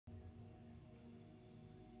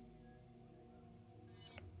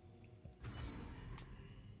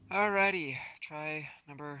Alrighty, try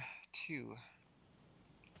number 2.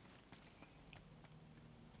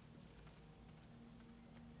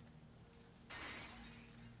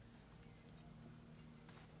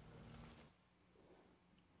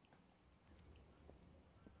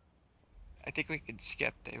 I think we could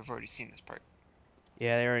skip. They've already seen this part.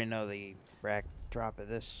 Yeah, they already know the backdrop of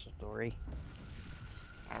this story.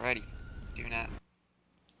 Alrighty, do not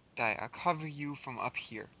die. I'll cover you from up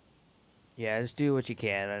here. Yeah, just do what you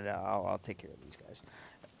can, and I'll take care of these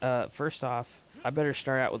guys. First off, I better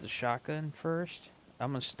start out with the shotgun first.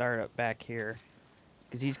 I'm gonna start up back here,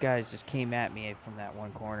 because these guys just came at me from that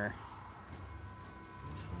one corner.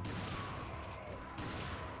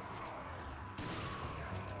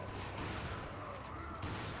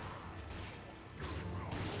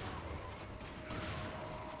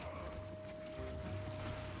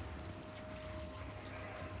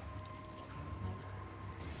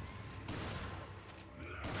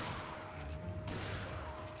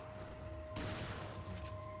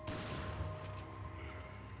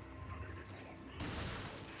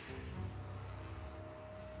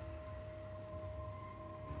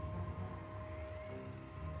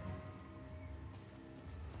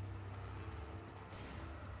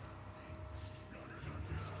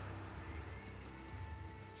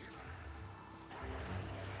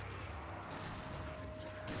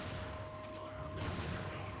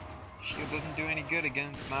 Shield doesn't do any good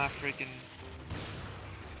against my freaking...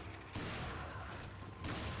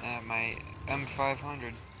 my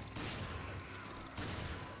M500.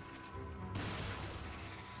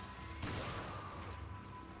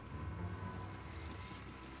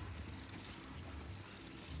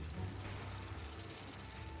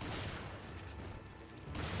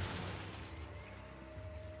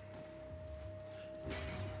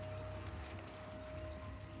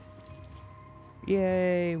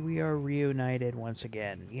 Yay, we are reunited once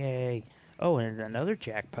again. Yay. Oh, and another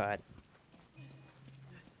jackpot.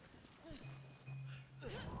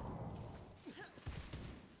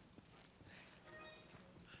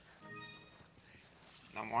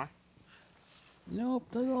 No more? Nope,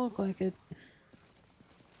 doesn't look like it.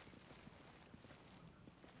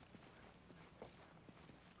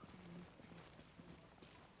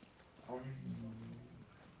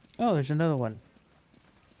 Oh, there's another one.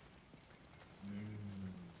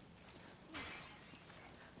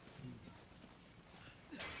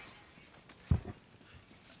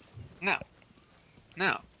 No.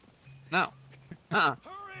 No. No. Uh-uh.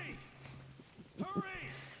 Hurry! Hurry!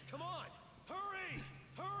 Come on! Hurry!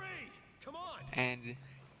 Hurry! Come on! And...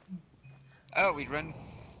 oh, we'd run...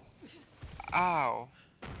 ow.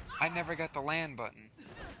 I never got the land button.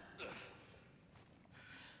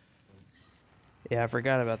 Yeah, I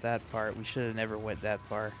forgot about that part. We should have never went that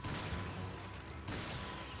far.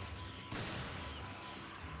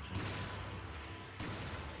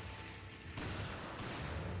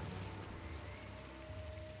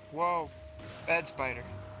 Whoa. Bad spider.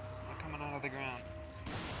 They're coming out of the ground.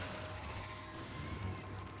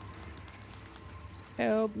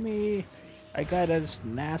 Help me! I got this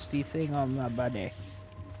nasty thing on my body.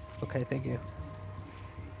 Okay, thank you.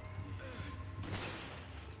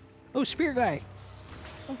 Oh, spear guy!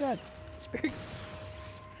 Oh god, spear.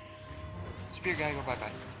 Spear guy, go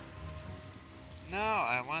bye-bye. No,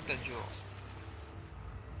 I want the jewels.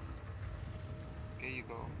 Okay, you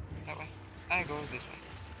go that way. I go this way.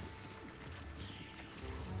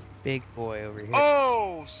 Big boy over here.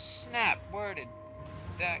 Oh, snap! Where did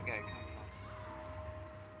that guy come from?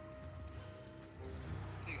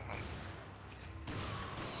 Take a hike.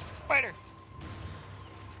 Spider!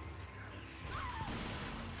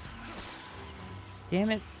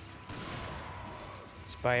 Damn it!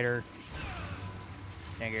 Spider.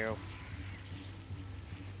 There you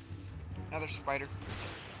Another spider.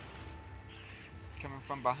 Coming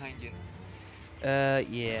from behind you. go.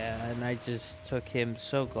 Yeah, and I just took him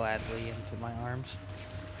so gladly into my arms.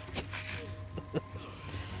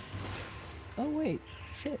 Oh wait,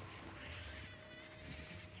 shit.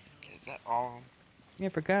 Okay, is that all of them? Yeah, I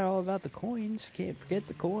forgot all about the coins. Can't forget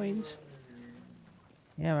the coins.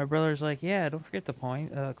 Yeah, my brother's like, yeah, don't forget the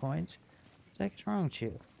coins. What's the heck's wrong with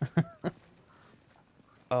you?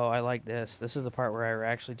 Oh, I like this. This is the part where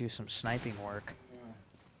I actually do some sniping work.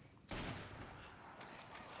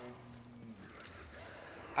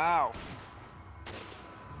 Ow!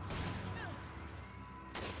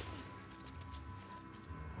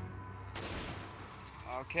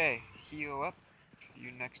 Okay, heal up.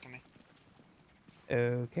 You next to me.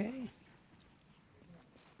 Okay.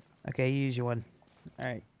 Okay, use your one.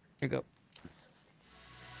 Alright, here you go.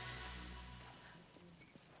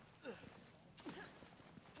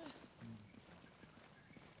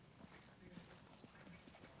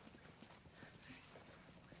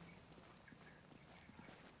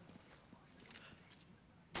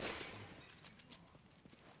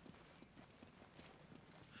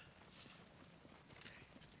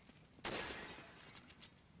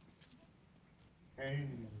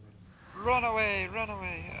 Run away, run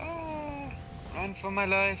away. Ah, run for my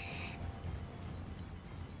life.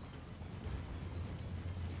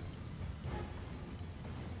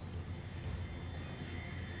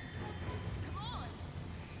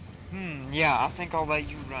 Yeah, I think I'll let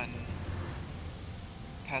you run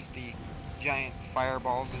past the giant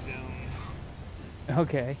fireballs of doom.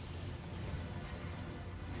 Okay.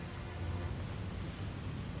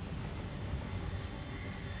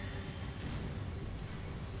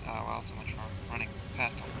 Oh well, so much for running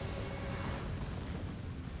past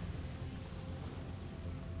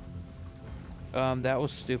them. That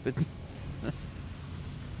was stupid.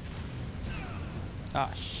 Ah,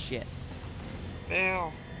 shit.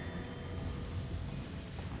 Fail.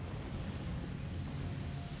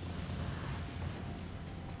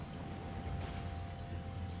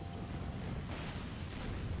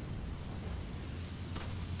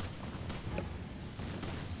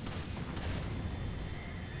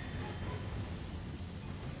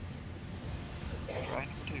 Try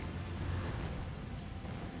number 2.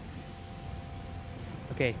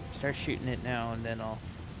 Okay, start shooting it now, and then I'll...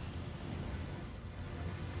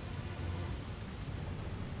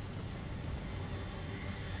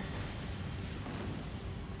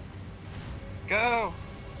 Go!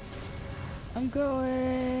 I'm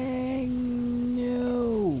going...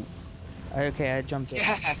 No! Okay, I jumped in.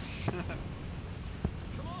 Yes!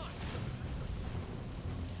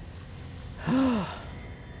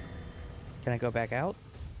 Can I go back out?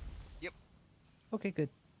 Yep. Okay, good.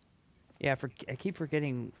 Yeah, I keep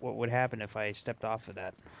forgetting what would happen if I stepped off of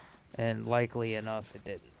that. And likely enough, it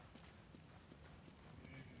didn't.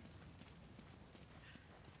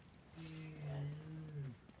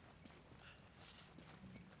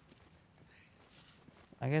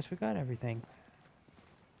 I guess we got everything.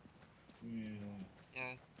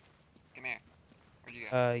 Yeah. Come here. Where'd you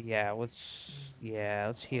go? Yeah, let's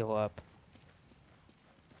heal up.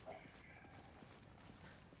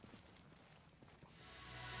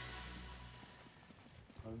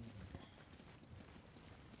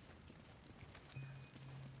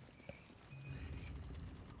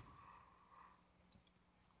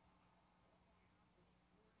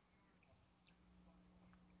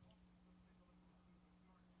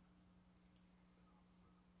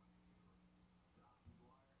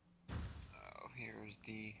 Oh, here's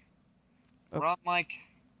the... Oh. Run like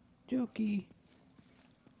Dookie.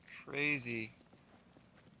 crazy.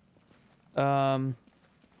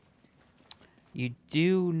 You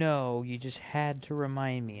do know, you just had to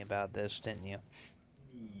remind me about this, didn't you?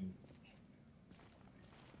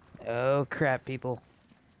 Oh, crap, people.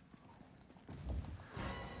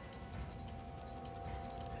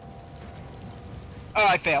 Oh,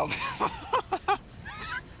 I failed.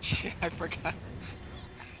 Shit, I forgot.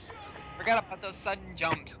 Forgot about those sudden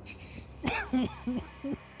jumps.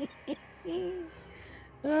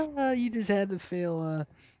 You just had to fail,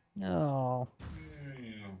 oh.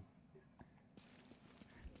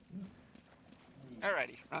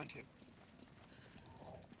 Alrighty, round 2.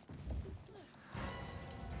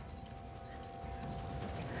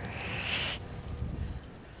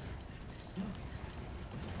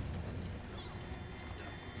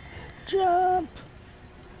 Jump!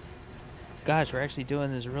 Gosh, we're actually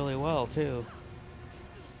doing this really well, too.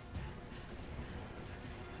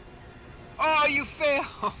 Oh, you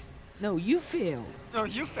failed! No, you failed. No,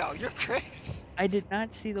 you fell. You're crazy. I did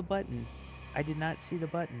not see the button. I did not see the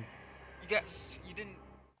button. You didn't.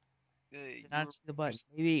 Did not see the button.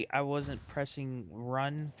 Maybe I wasn't pressing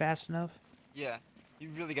run fast enough. Yeah, you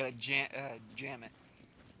really gotta jam it.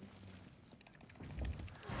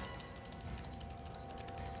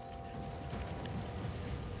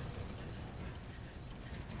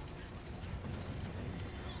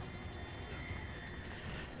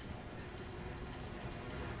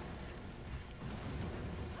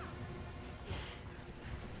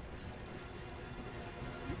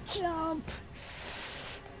 Jump!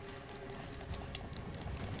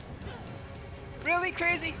 Really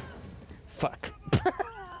crazy? Fuck.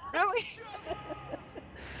 Really?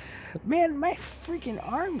 Man, my freaking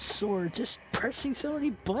arm's sore just pressing so many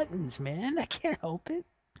buttons, man. I can't help it.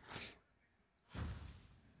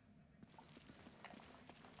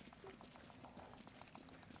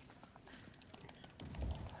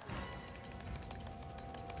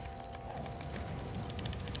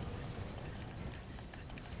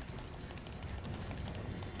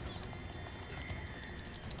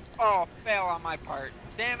 Oh, fail on my part.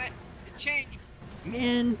 Damn it! It changed.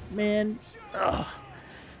 Man. Ugh.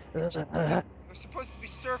 We're supposed to be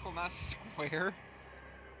circle, not square.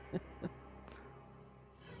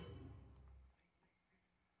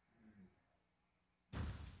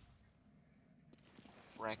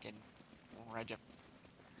 frickin' Regip.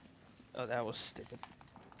 Oh, that was stupid.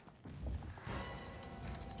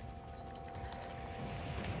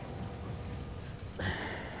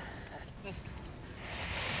 Missed it.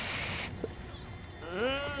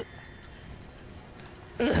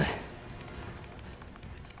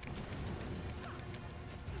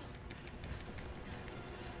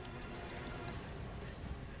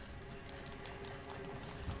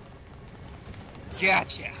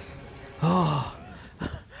 Gotcha. Oh,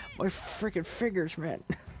 my freaking fingers, man.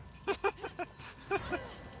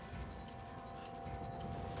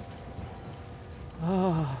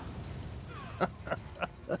 Oh.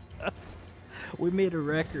 We made a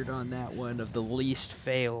record on that one of the least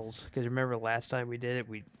fails. Because remember last time we did it,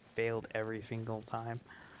 we failed every single time.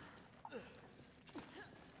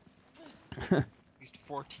 At least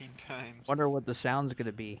 14 times. Wonder what the sound's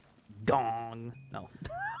gonna be. Gong. No.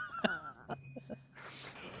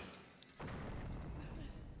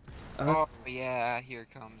 Oh yeah, here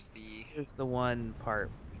comes the Here's the one part.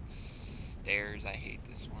 stairs. I hate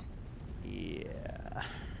this one. Yeah.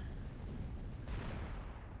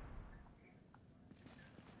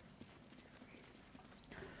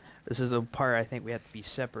 This is the part I think we have to be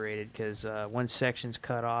separated because one section's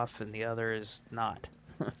cut off and the other is not.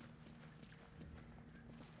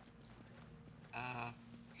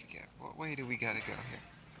 Forget what way do we gotta go here?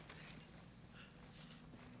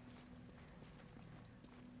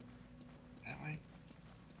 That way.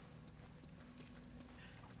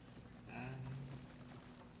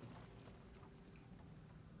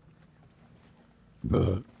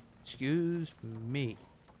 Excuse me.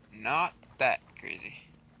 Not that crazy.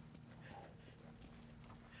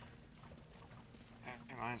 That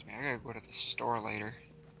reminds me, I gotta go to the store later.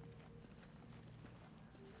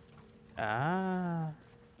 Ah.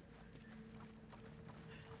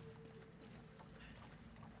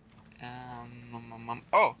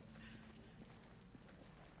 Oh!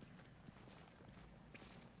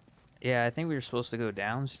 Yeah, I think we were supposed to go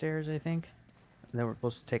downstairs, I think. And then we're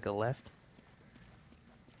supposed to take a left.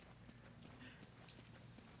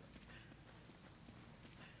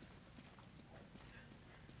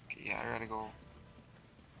 Okay, yeah, I gotta go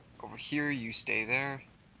over here, you stay there.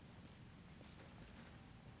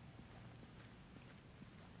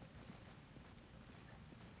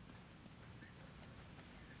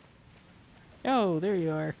 Oh, there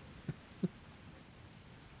you are.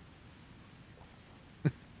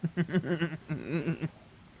 Come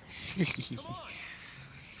on!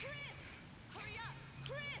 Chris! Hurry up!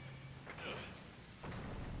 Chris!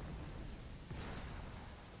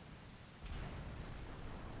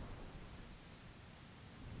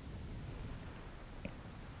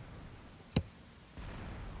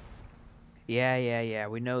 Yeah.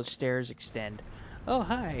 We know stairs extend. Oh,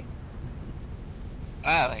 hi.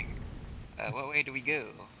 Ah, like, what way do we go?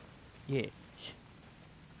 Yeah.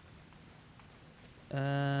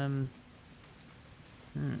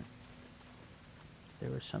 There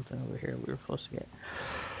was something over here we were supposed to get.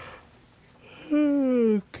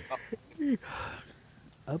 Okay.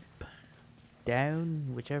 Up,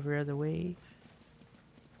 down, whichever other way.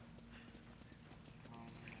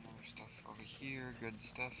 More stuff over here, good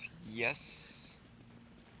stuff. Yes.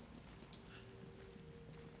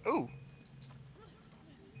 Ooh.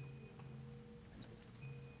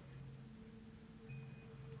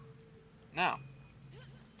 Now.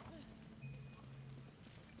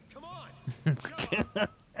 Come on! Shut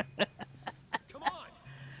up! Come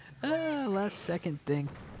on! Last second thing.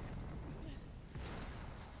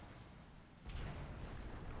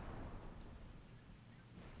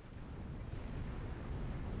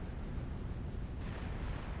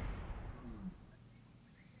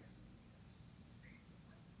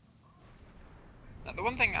 Now, the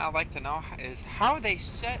one thing I'd like to know is how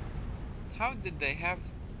did they have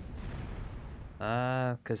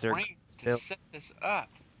Cause they're brains to built. set this up?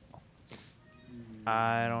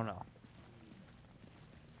 I don't know.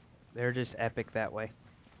 They're just epic that way.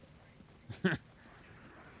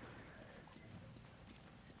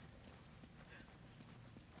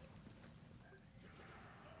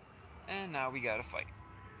 And now we gotta fight.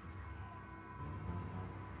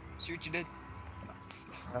 See what you did?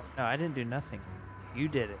 No, I didn't do nothing. You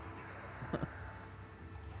did it.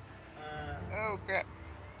 Oh crap.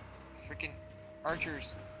 Freaking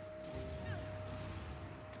archers.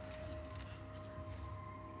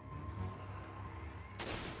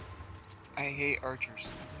 I hate archers.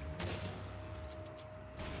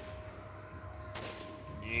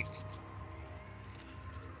 Next.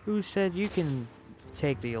 Who said you can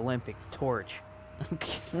take the Olympic torch?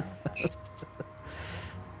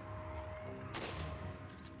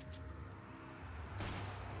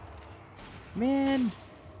 Man,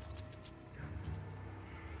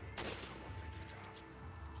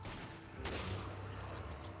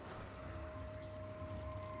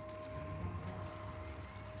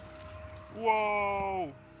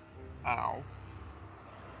 Whoa! Ow.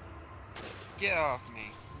 Get off me.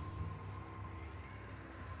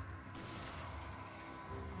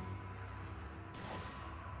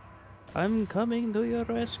 I'm coming to your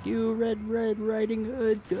rescue, Red Riding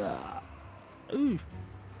Hood. Ah. Ooh.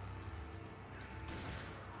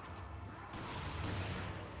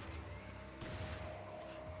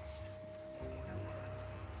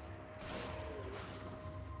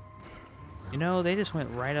 You know, they just went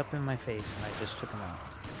right up in my face and I just took them out.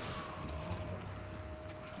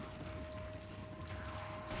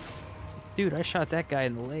 Dude, I shot that guy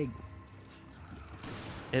in the leg.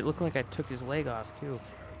 It looked like I took his leg off, too.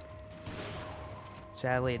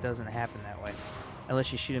 Sadly, it doesn't happen that way.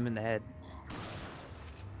 Unless you shoot him in the head.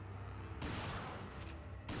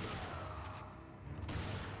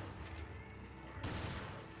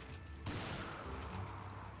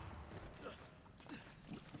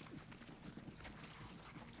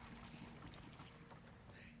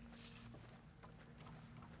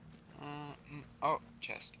 Oh,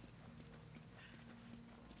 chest.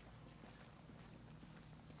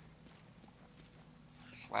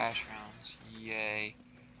 Flash rounds, yay.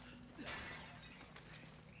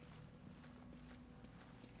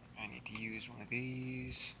 I need to use one of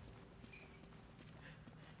these.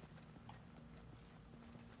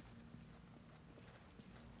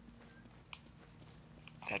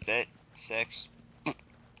 That's it. 6.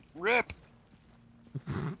 RIP!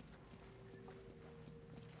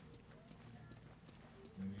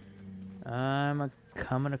 I'm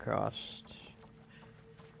coming across.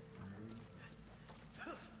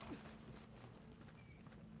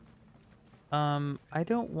 I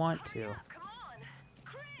don't want to.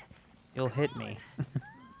 You'll hit me.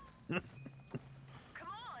 What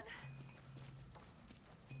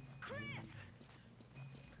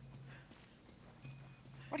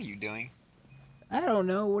are you doing? I don't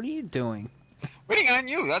know. What are you doing? Waiting on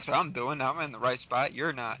you. That's what I'm doing. I'm in the right spot.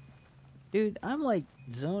 You're not. Dude, I'm like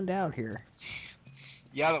zoned out here.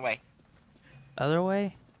 The other way. Other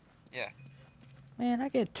way? Yeah. Man, I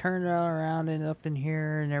get turned all around and up in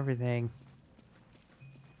here and everything.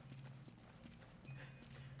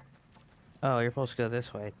 Oh, you're supposed to go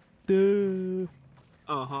this way. Duh.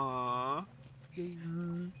 Uh-huh.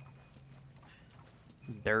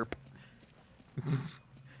 Derp.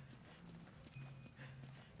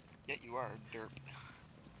 Yeah, you are, derp.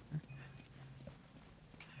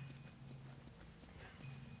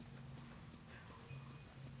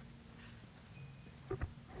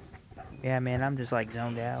 Yeah, man, I'm just like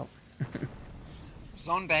zoned out.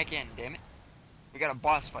 Zone back in, damn it. We got a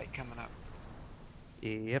boss fight coming up.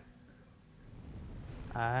 Yep.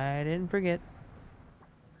 I didn't forget.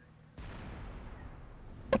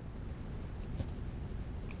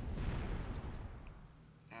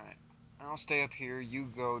 Alright. I'll stay up here.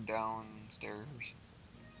 You go downstairs.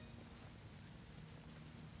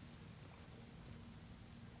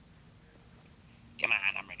 Come on,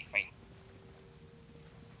 I'm ready for you.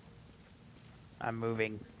 I'm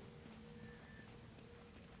moving.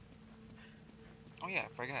 Oh yeah, I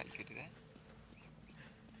forgot you could do that.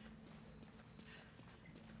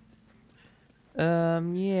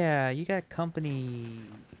 Yeah, you got company.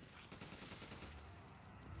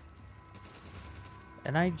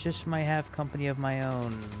 And I just might have company of my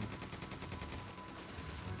own.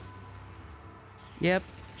 Yep,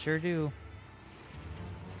 sure do.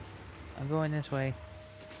 I'm going this way.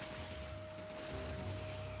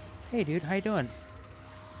 Hey dude, how you doing?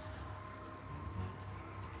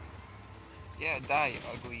 Yeah, die,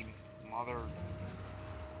 ugly mother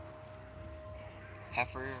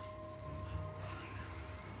heifer.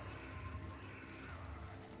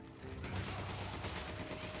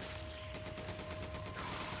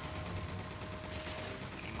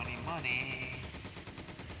 Money, money, money.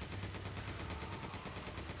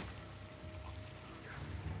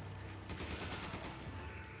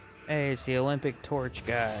 Hey, it's the Olympic torch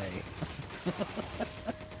guy.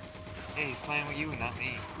 Hey, he's playing with you, not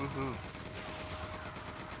me. Woohoo.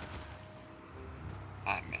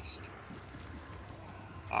 I missed.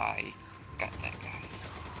 I got that guy.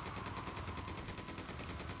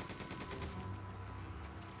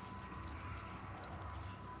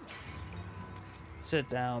 Sit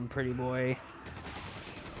down, pretty boy.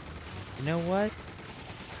 You know what?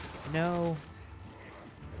 No.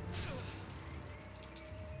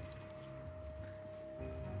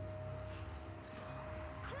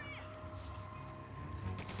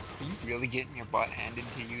 Are you really getting your butt handed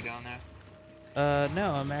to you down there?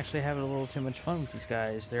 No, I'm actually having a little too much fun with these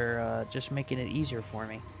guys. They're, just making it easier for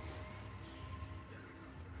me.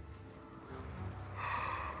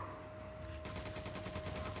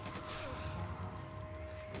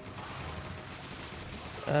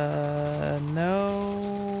 No.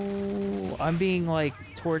 I'm being, like,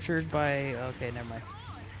 tortured by... Okay, never mind.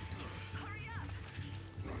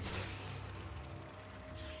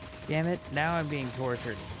 Damn it, now I'm being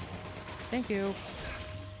tortured. Thank you.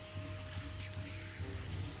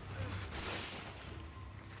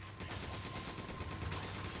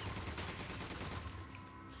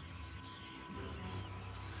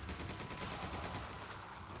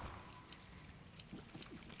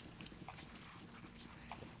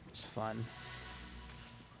 It's fun.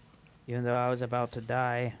 Even though I was about to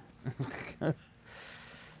die. Hang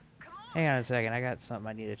on a second, I got something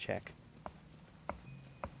I need to check.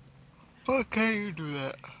 Okay, you do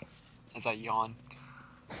that. As I yawn.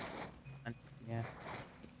 Yeah.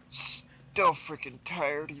 Still freaking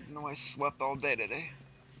tired, even though I slept all day today.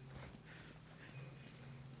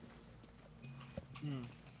 Hmm.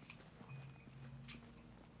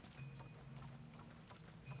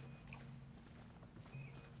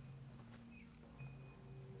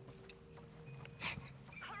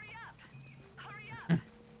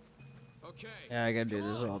 Okay. Yeah, I gotta do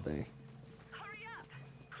this all day. Hurry up!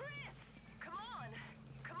 Chris! Come on!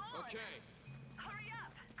 Come on! Okay. Hurry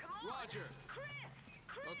up! Come on! Roger. Chris!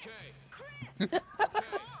 Chris! Okay. Chris! Okay. Come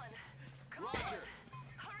on! Come on! Roger.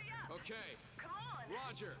 Hurry up! Okay. Come on!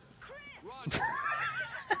 Roger. Chris! Roger.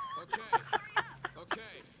 Okay.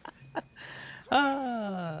 Okay.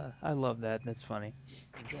 Ah, I love that. That's funny.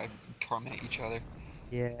 We drag, torment each other.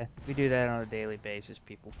 Yeah, we do that on a daily basis,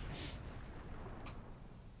 people.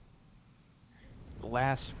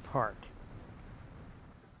 Last part.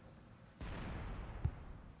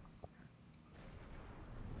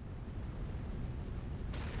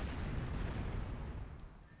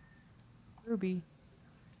 Ruby.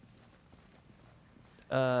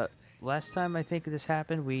 Last time I think this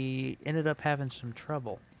happened, we ended up having some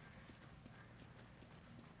trouble.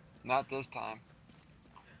 Not this time.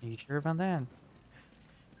 Are you sure about that?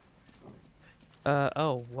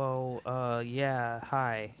 Oh, whoa, yeah,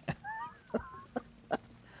 hi.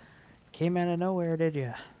 Came out of nowhere, did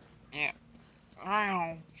ya? Yeah.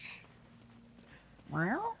 Wow.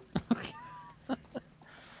 Meow?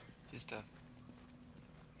 Just a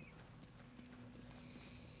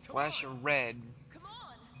flash of red. Come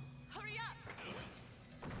on! Hurry up!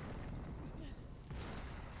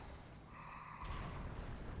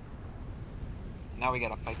 Now we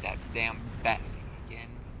gotta fight that damn bat again.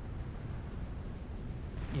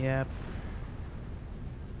 Yep.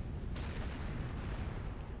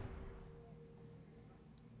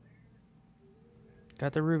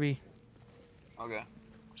 Got the ruby. Okay.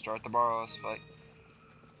 Start the Barros fight.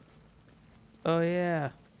 Oh, yeah.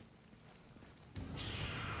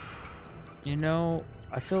 You know,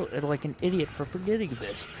 I feel like an idiot for forgetting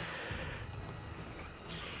this.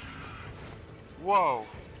 Whoa.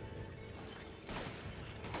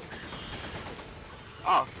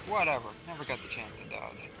 Oh, whatever. Never got the chance to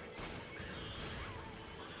dodge.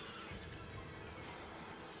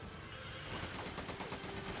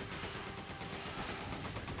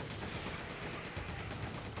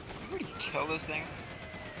 Did we kill this thing?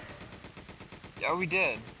 Yeah, we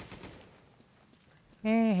did.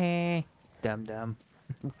 Hey, hey. Dum-dum.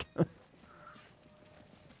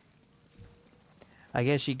 I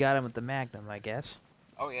guess you got him with the Magnum, I guess.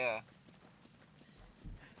 Oh, yeah.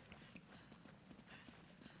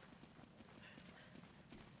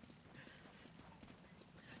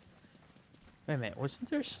 Wait a minute, wasn't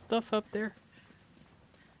there stuff up there?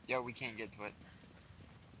 Yeah, we can't get to it.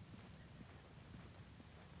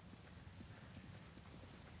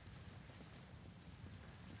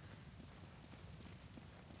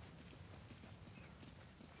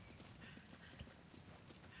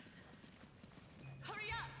 Hurry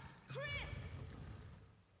up! Chris!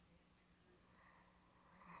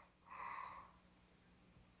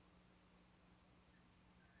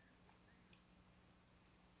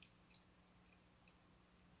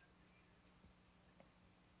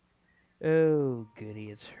 Oh,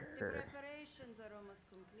 goody, it's The her. preparations are almost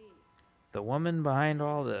complete. The woman behind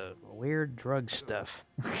all the weird drug stuff.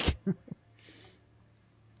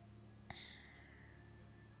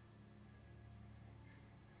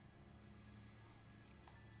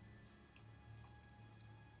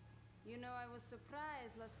 You know, I was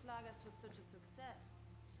surprised Las Plagas was such a success.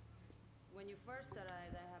 When you first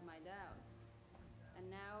arrived, I had my doubts.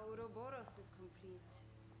 And now Ouroboros is complete.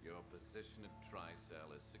 Your position at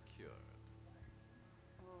Tricell is secured.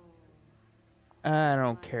 Oh. I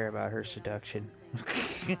don't my care about her eyes say I'm seduction. something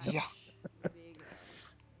much Yeah. bigger.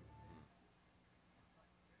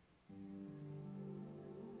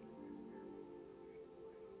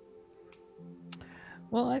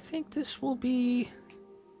 Well, I think this will be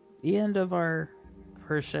the end of our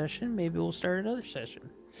per session, maybe we'll start another session.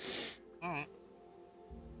 Alright.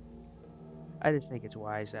 I just think it's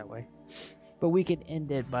wise that way. But we can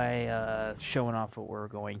end it by showing off what we're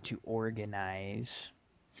going to organize.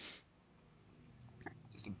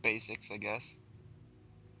 Just the basics, I guess.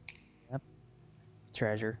 Yep.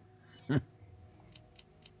 Treasure.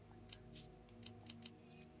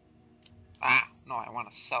 Ah! No, I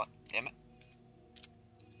want to sell it. Damn it.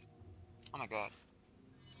 Oh my god.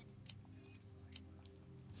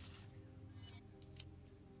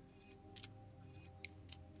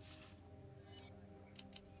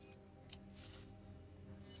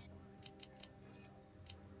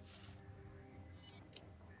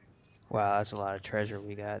 Wow, that's a lot of treasure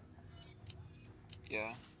we got.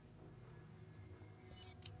 Yeah.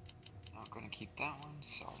 Not gonna keep that one,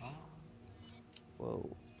 sell that one.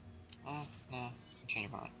 Whoa. No,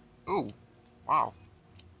 change my mind. Ooh, wow.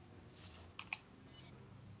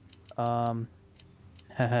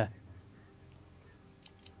 Haha.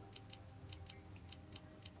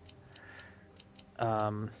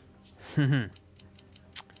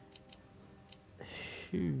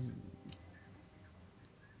 Phew.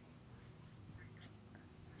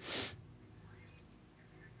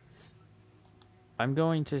 I'm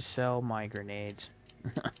going to sell my grenades.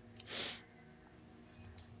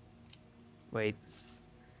 Wait.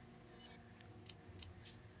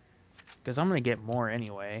 Because I'm going to get more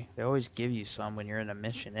anyway. They always give you some when you're in a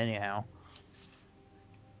mission anyhow.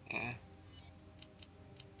 Yeah.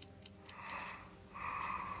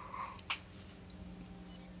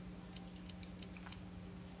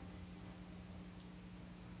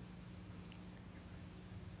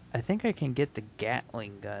 I think I can get the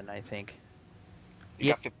Gatling gun, I think. You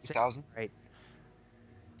got 50,000? Right.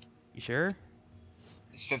 You sure?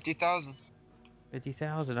 It's 50,000.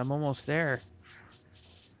 50,000. I'm almost there.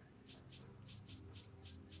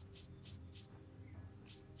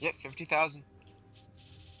 Yep, 50,000.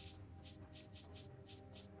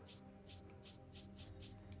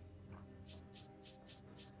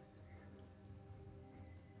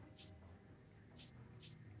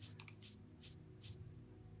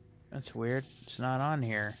 That's weird. It's not on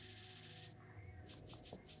here.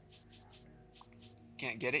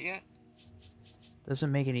 Can't get it yet?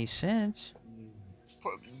 Doesn't make any sense.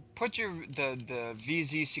 Put the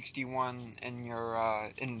VZ61 in your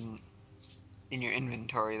in your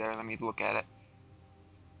inventory there. Let me look at it.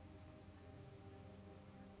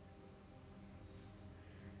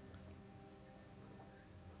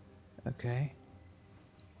 Okay.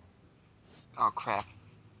 Oh crap.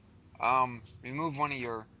 Remove one of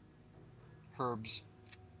your herbs.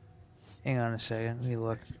 Hang on a second. Let me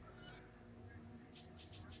look.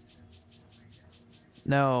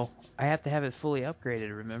 No, I have to have it fully upgraded,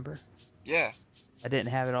 remember? Yeah. I didn't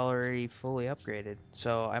have it already fully upgraded,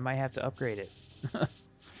 so I might have to upgrade it.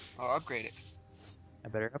 I'll upgrade it. I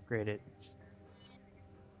better upgrade it.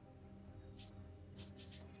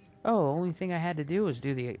 Oh, the only thing I had to do was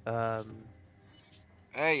do the,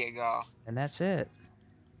 There you go. and that's it.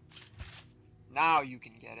 Now you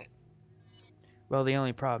can get it. Well, the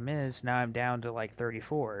only problem is, now I'm down to like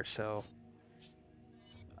 34, so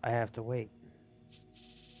I have to wait.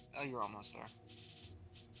 Oh, you're almost there.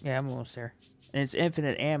 Yeah, I'm almost there. And it's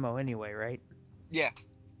infinite ammo anyway, right? Yeah.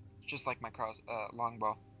 Just like my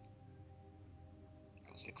longbow.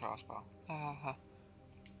 It was a crossbow.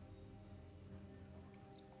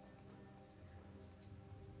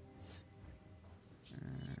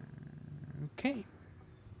 Okay.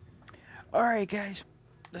 Alright, guys.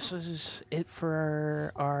 This is it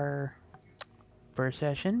for our first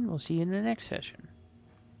session. We'll see you in the next session.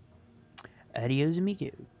 Adios,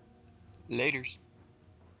 amigo. Laters.